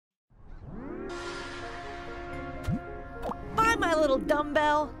little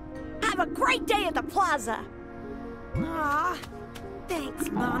dumbbell. Have a great day at the plaza. Aw, thanks,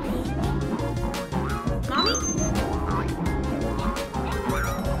 Mommy. Mommy?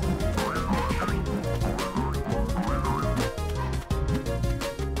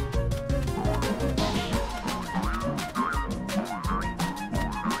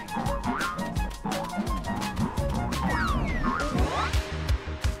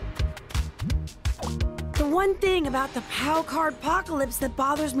 The one thing about the POW card apocalypse that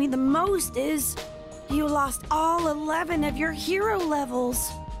bothers me the most is you lost all 11 of your hero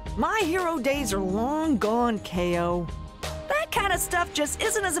levels. My hero days are long gone, KO. That kind of stuff just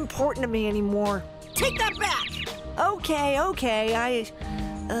isn't as important to me anymore. Take that back! Okay, I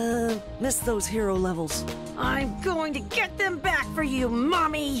missed those hero levels. I'm going to get them back for you,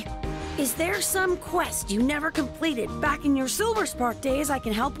 Mommy! Is there some quest you never completed back in your Silver Spark days I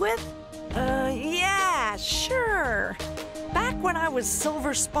can help with? Yeah, sure. Back when I was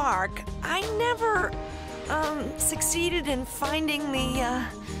Silver Spark, I never, succeeded in finding the,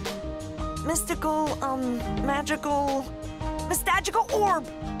 mystical orb.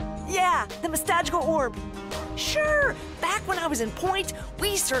 Yeah, the mystagical orb. Sure, back when I was in Point,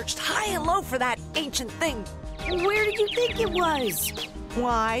 we searched high and low for that ancient thing. Where did you think it was?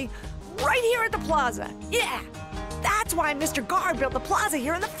 Why, right here at the plaza. Yeah, that's why Mr. Guard built the plaza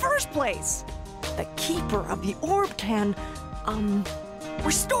here in the first place. The keeper of the orb can,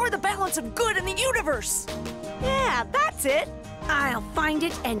 restore the balance of good in the universe. Yeah, that's it. I'll find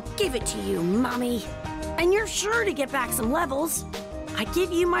it and give it to you, Mommy. And you're sure to get back some levels. I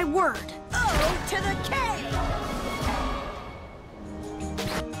give you my word. O to the K!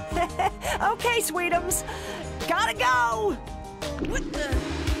 Okay, sweetums. Gotta go! What the?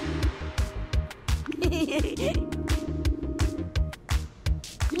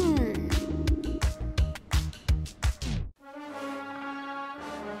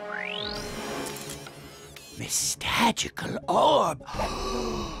 Mystagical orb.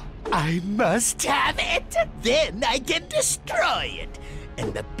 I must have it. Then I can destroy it.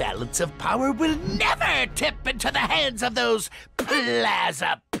 And the balance of power will never tip into the hands of those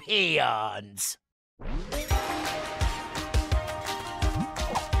plaza peons.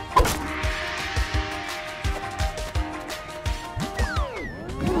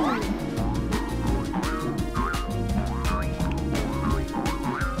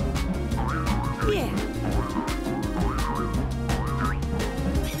 Yeah.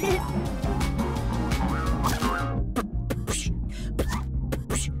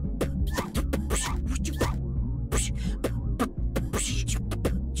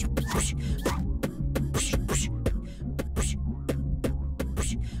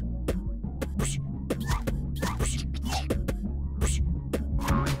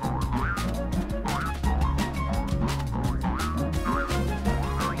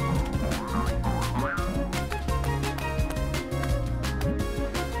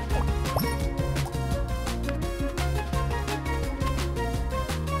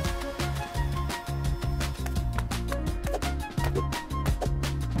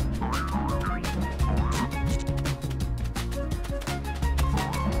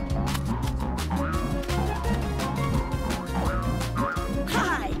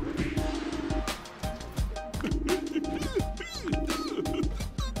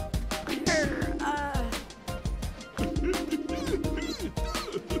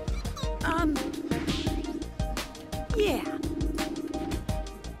 Yeah.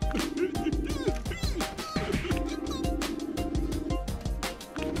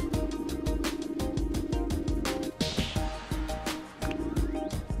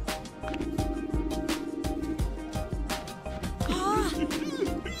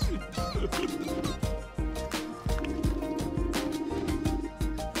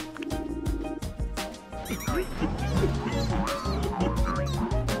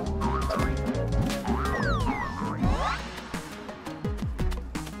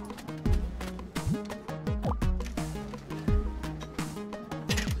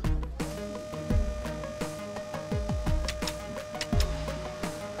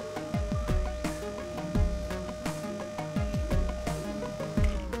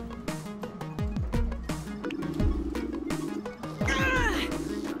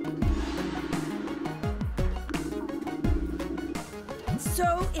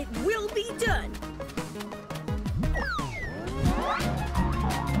 So it will be done.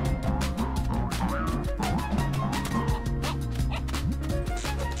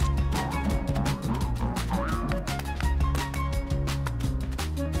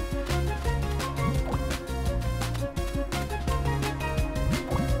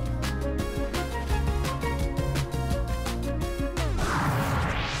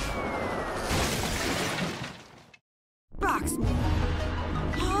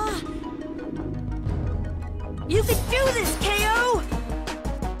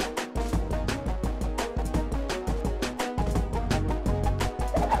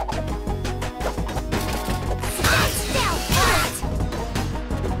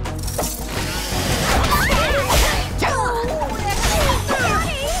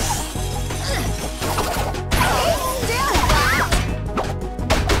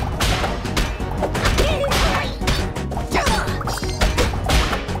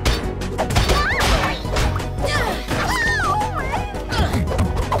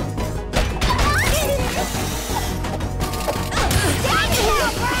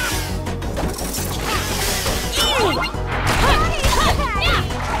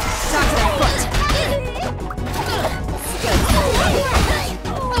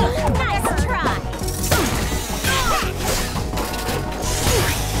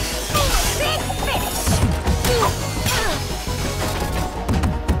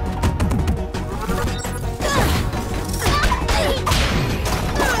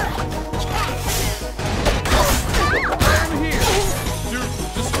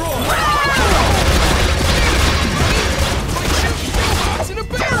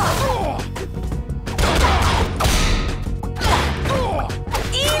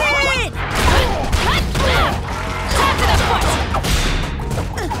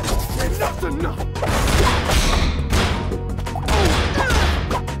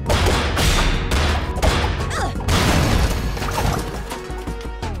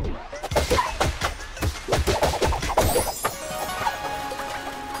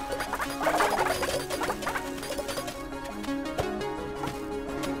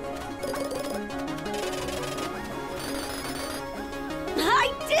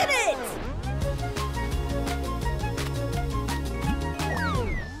 did it!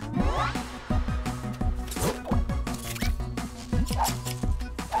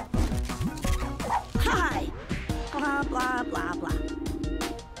 Hi! Blah, blah, blah, blah.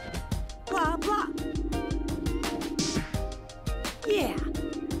 Blah, blah. Yeah.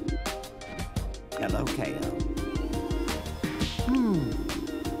 Hello, KO.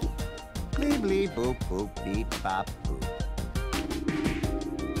 Bleep, bleep, boop, boop, beep, bop, boop.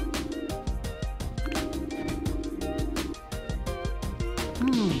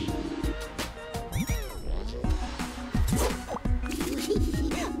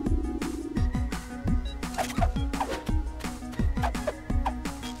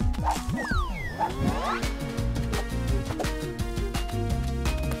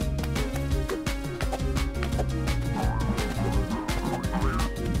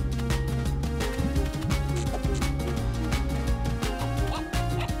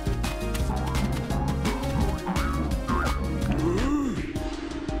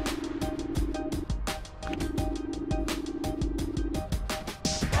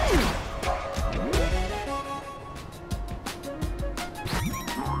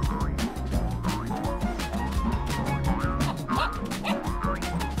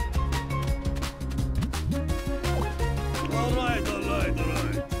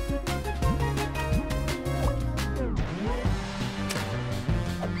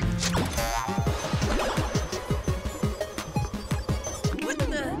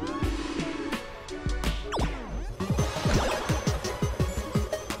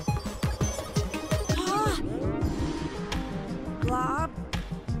 Blah,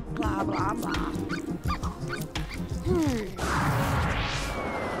 blah, blah, blah.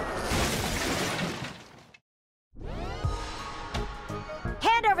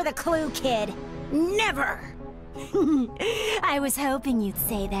 Hand over the clue, kid. Never! I was hoping you'd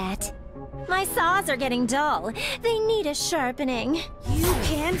say that. My saws are getting dull. They need a sharpening. You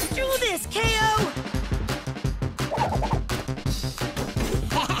can do this, KO!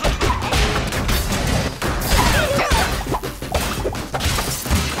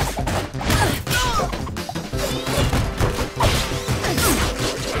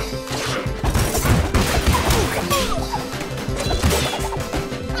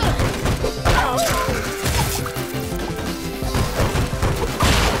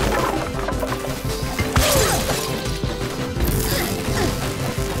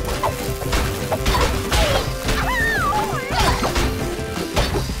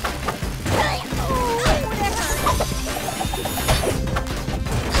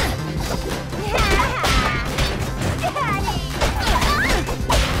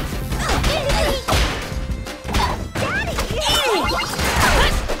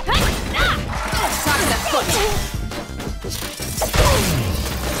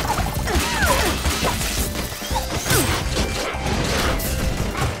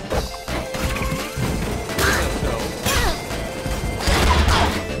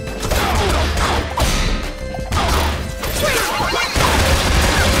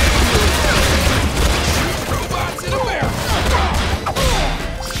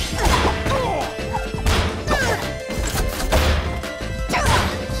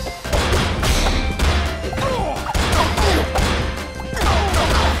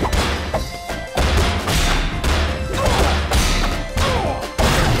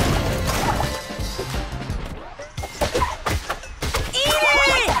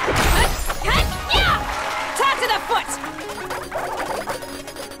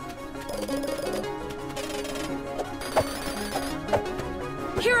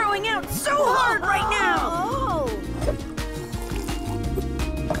 Heroing out so hard right now! Oh!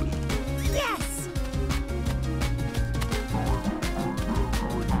 Yes!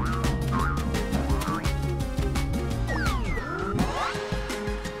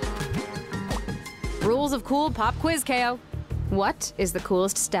 Rules of cool pop quiz, KO. What is the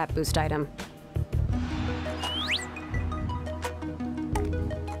coolest stat boost item?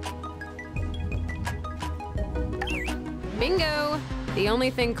 Bingo! The only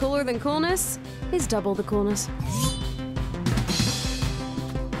thing cooler than coolness is double the coolness.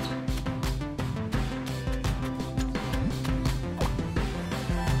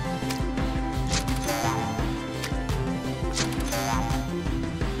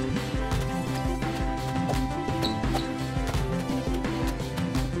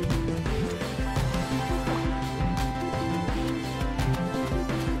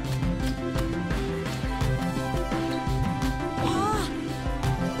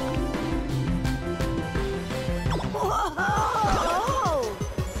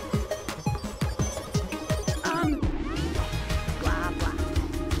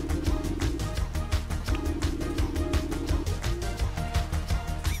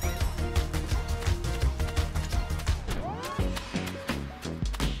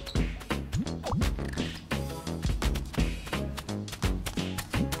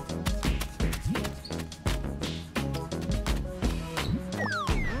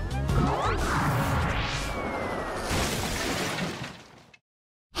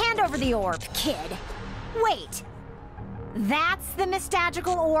 over the orb, kid. Wait. That's the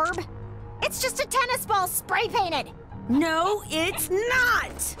mystagical orb? It's just a tennis ball spray painted. No, it's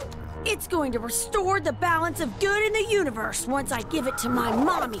not! It's going to restore the balance of good in the universe once I give it to my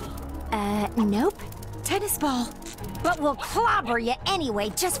mommy. Nope. Tennis ball. But we'll clobber you anyway,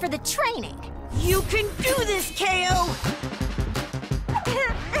 just for the training. You can do this, KO!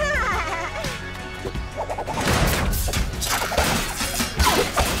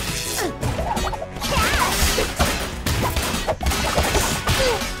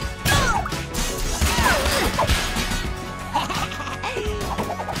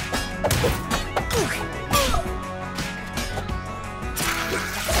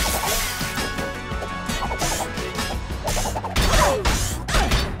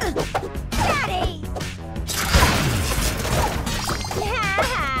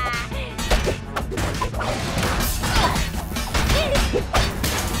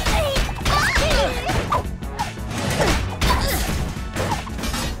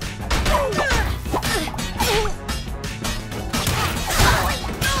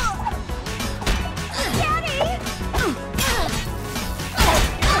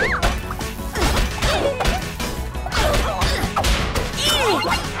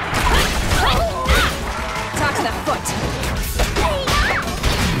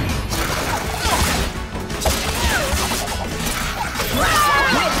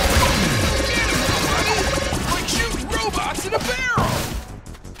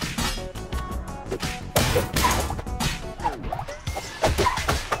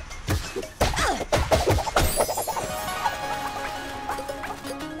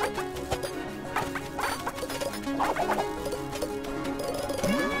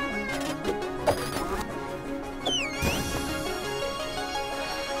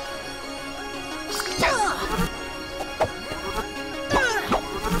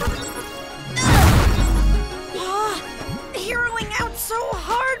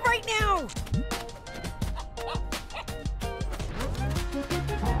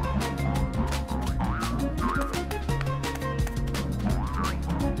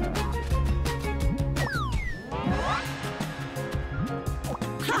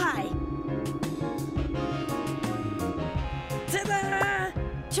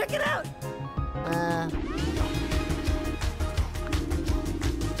 Check it out!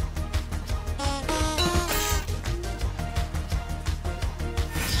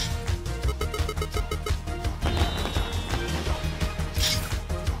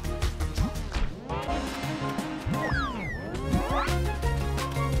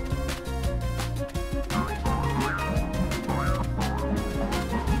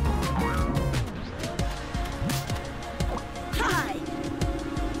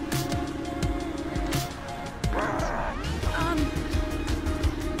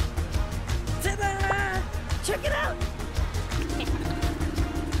 Check it out!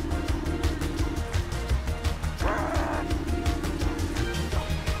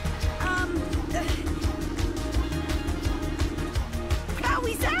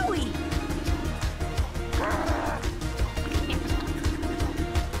 Howie zowie!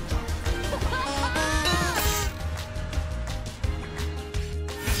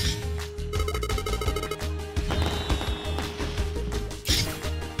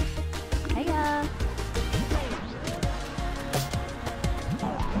 Hiya.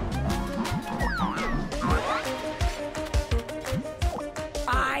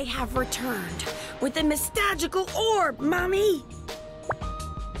 I have returned with the mystagical orb, Mommy!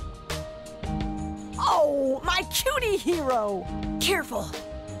 Oh, my cutie hero! Careful!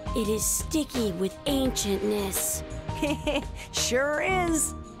 It is sticky with ancientness. Sure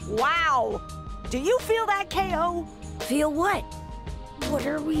is. Wow! Do you feel that, KO? Feel what? What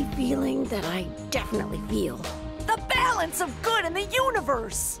are we feeling that I definitely feel? The balance of good in the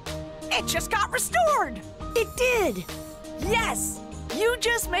universe! It just got restored! It did! Yes! You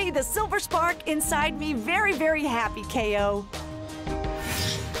just made the silver spark inside me very, very happy, KO.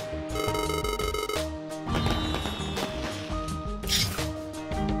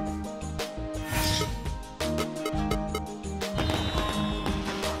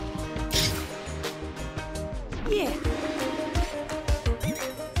 Yeah.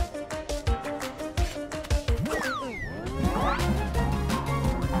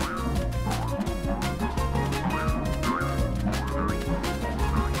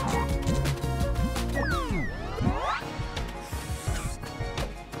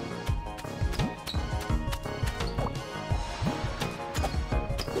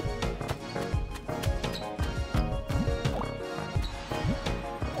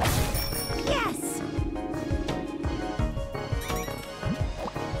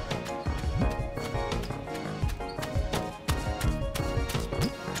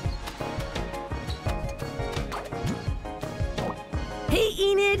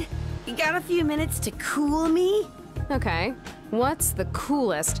 got a few minutes to cool me? Okay. What's the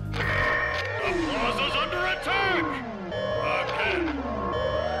coolest? The plaza's under attack! Again.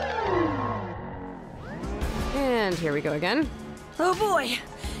 And here we go again. Oh boy,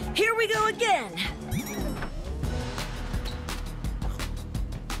 here we go again.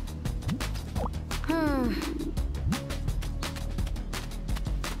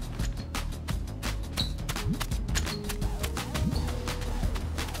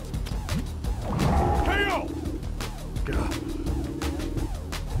 KO!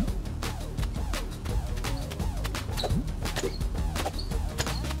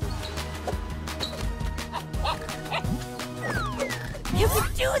 You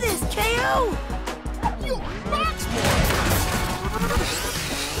can do this, KO!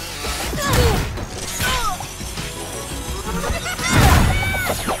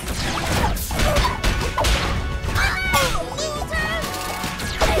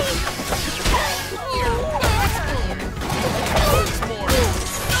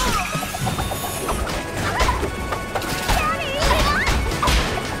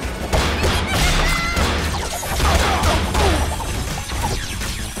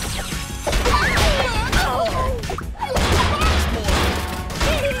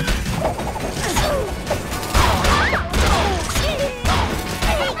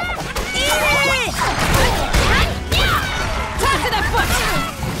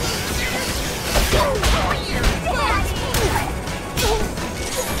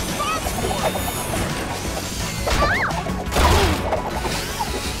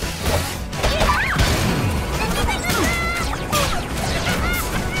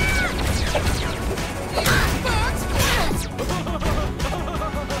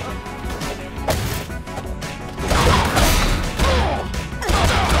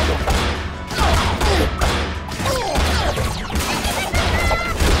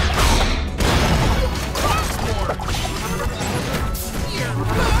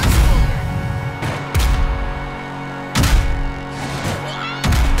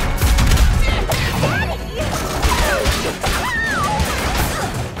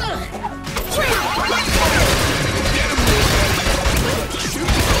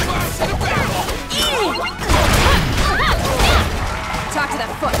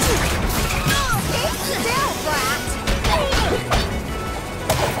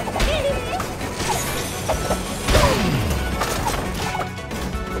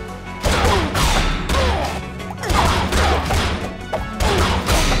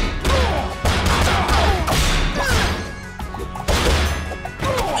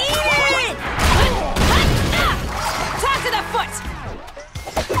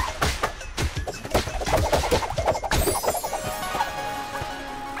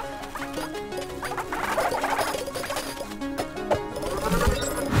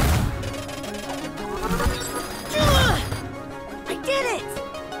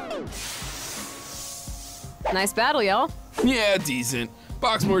 Nice battle, y'all. Yeah, decent.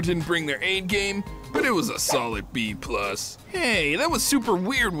 Boxmore didn't bring their aid game, but it was a solid B+. Hey, that was super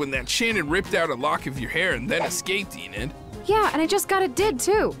weird when that Shannon ripped out a lock of your hair and then escaped, Enid. Yeah, and I just got a did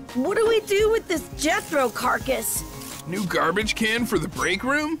too. What do we do with this Jethro carcass? New garbage can for the break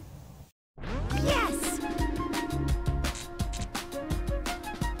room? Yes!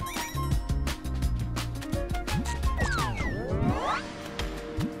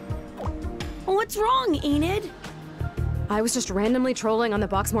 What's wrong, Enid? I was just randomly trolling on the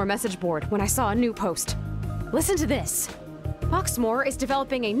Boxmore message board when I saw a new post. Listen to this. Boxmore is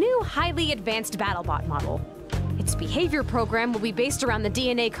developing a new highly advanced BattleBot model. Its behavior program will be based around the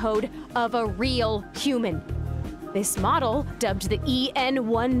DNA code of a real human. This model, dubbed the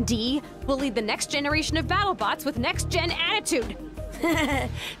EN1D, will lead the next generation of BattleBots with next-gen attitude.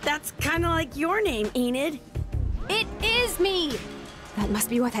 That's kind of like your name, Enid. It is me! That must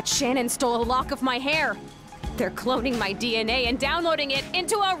be why that Shannon stole a lock of my hair. They're cloning my DNA and downloading it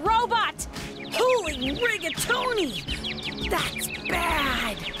into a robot! Holy rigatoni! That's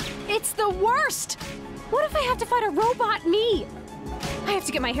bad! It's the worst! What if I have to fight a robot me? I have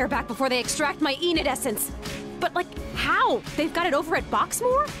to get my hair back before they extract my Enid essence. But, like, how? They've got it over at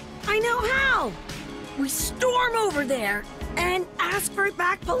Boxmore? I know how! We storm over there and ask for it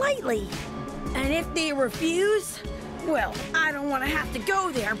back politely. And if they refuse, well, I don't want to have to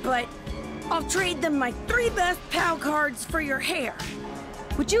go there, but I'll trade them my 3 best PAL cards for your hair.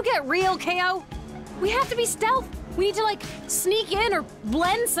 Would you get real, KO? We have to be stealth. We need to, like, sneak in or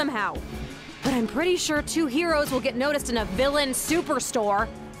blend somehow. But I'm pretty sure 2 heroes will get noticed in a villain superstore.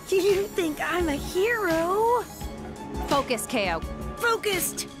 You think I'm a hero? Focus, KO.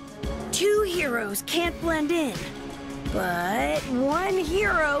 Focused! 2 heroes can't blend in. But one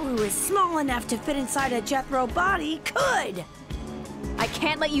hero who is small enough to fit inside a Jethro body could. I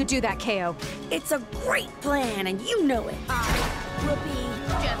can't let you do that, KO. It's a great plan, and you know it. I will be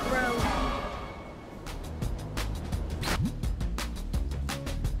Jethro.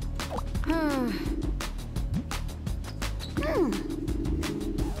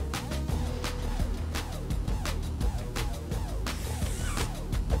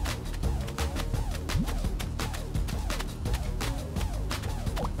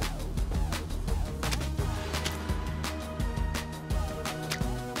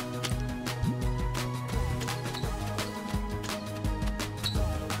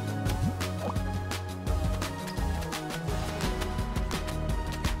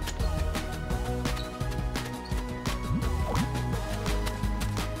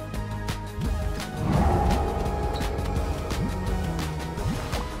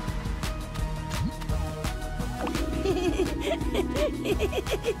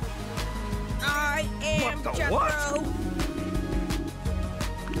 I am What the Jethro. what?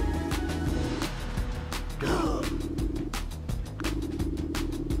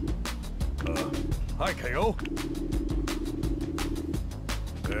 Hi, KO.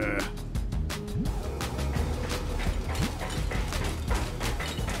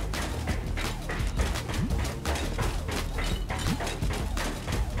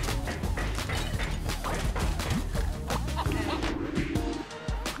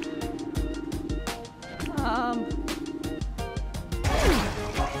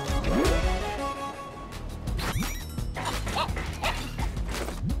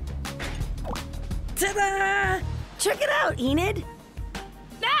 Ta-da! Check it out, Enid.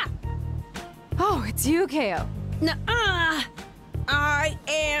 Ah! Oh, it's you, KO. Nuh-uh. I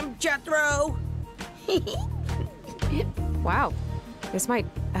am Jethro. Wow, this might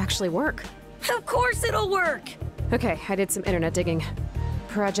actually work. Of course it'll work. Okay, I did some internet digging.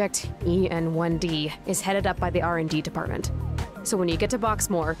 Project EN1D is headed up by the R&D department. So when you get to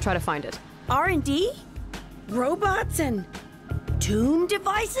Boxmoor, try to find it. R&D? Robots and tomb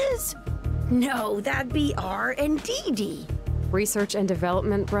devices? No, that'd be R&DD. Research and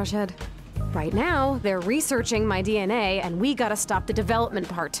development, Brushhead. Right now, they're researching my DNA, and we gotta stop the development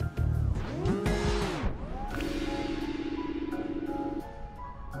part.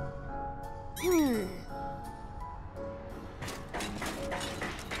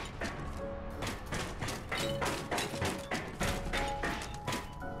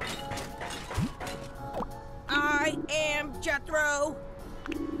 I am Jethro.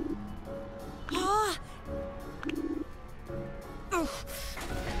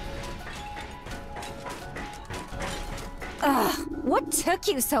 Ah. What took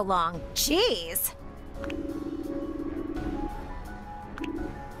you so long? Jeez.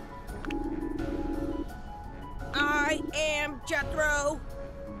 I am Jethro.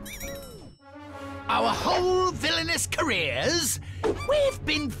 Our whole villainous careers, we've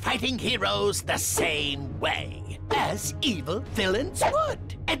been fighting heroes the same way, as evil villains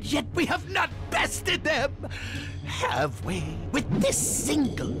would. And yet we have not bested them, have we? With this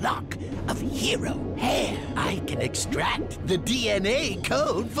single lock of hero hair, I can extract the DNA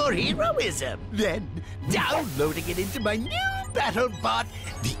code for heroism. Then, downloading it into my new battle bot,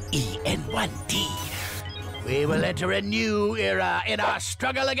 the EN1D, we will enter a new era in our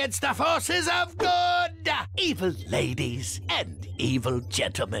struggle against the forces of good. Evil ladies and evil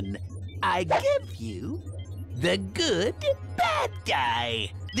gentlemen, I give you the good bad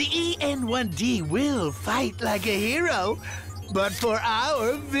guy. The EN1D will fight like a hero, but for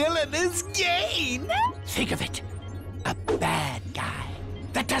our villainous gain. Think of it, a bad guy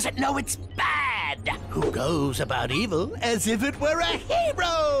that doesn't know it's bad, who goes about evil as if it were a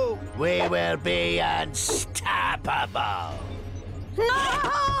hero. We will be unstoppable.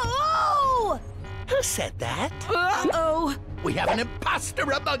 No! Who said that? Uh-oh. We have an imposter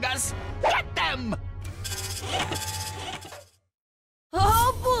among us. Get them!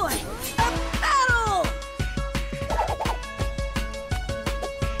 Oh boy! A battle!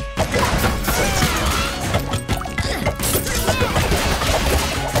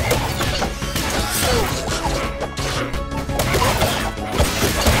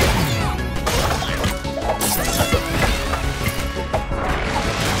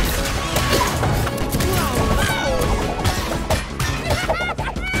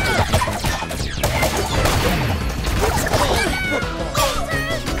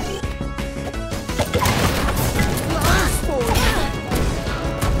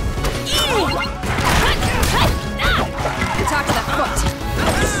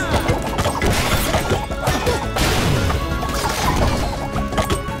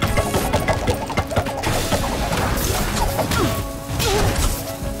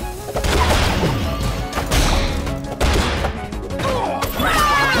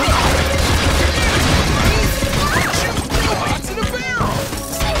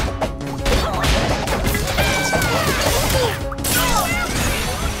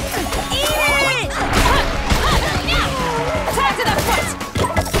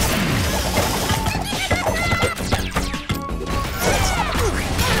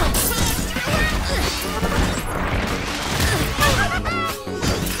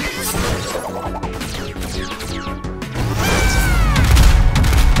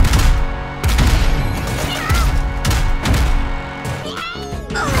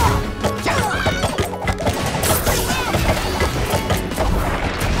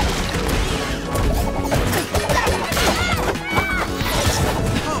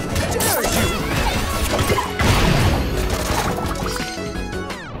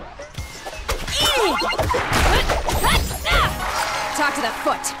 Talk to that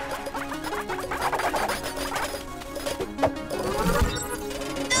foot.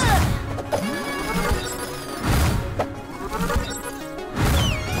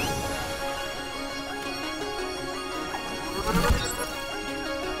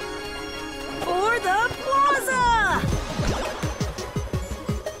 For the plaza!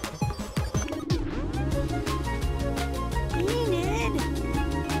 Enid!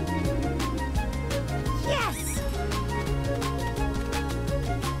 Yes!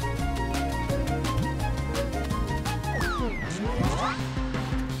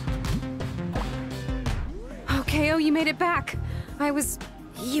 Okay, oh, you made it back.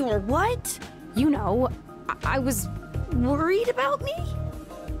 You were what? You know, I was. Worried about me?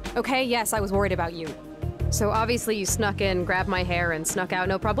 Okay, yes, I was worried about you. So obviously you snuck in, grabbed my hair, and snuck out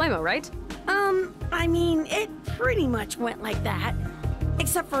no problemo, right? I mean, it pretty much went like that.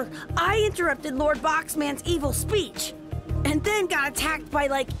 Except for I interrupted Lord Boxman's evil speech. And then got attacked by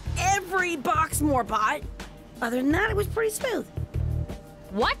like every Boxmore bot. Other than that, it was pretty smooth.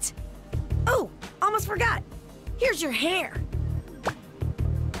 What? Oh, almost forgot. Here's your hair.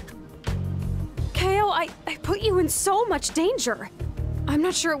 KO, I put you in so much danger. I'm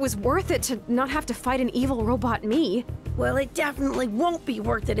not sure it was worth it to not have to fight an evil robot me. Well, it definitely won't be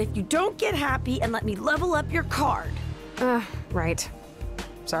worth it if you don't get happy and let me level up your card. Right.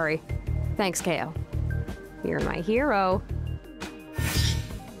 Sorry. Thanks, KO. You're my hero.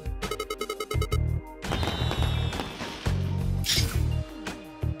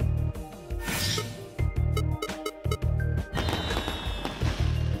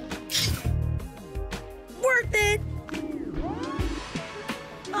 Worth it!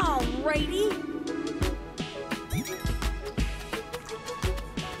 Alrighty.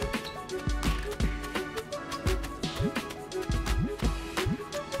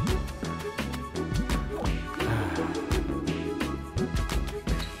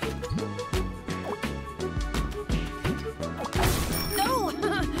 No!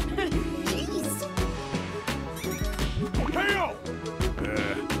 Jeez! KO!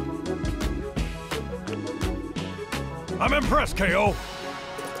 I'm impressed, KO.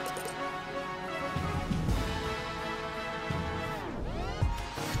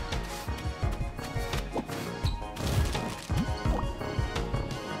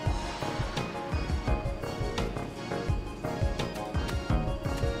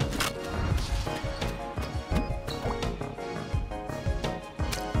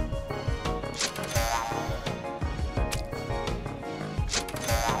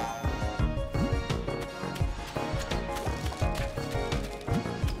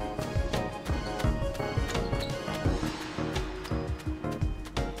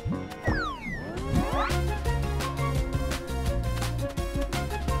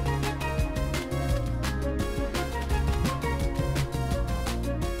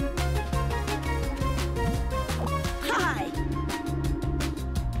 Hi!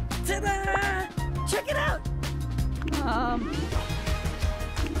 Ta-da! Check it out!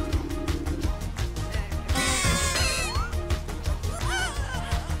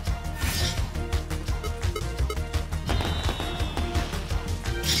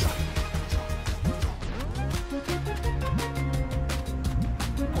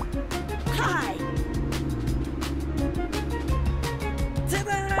 Hi!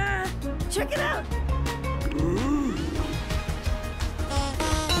 Ta-da! Check it out!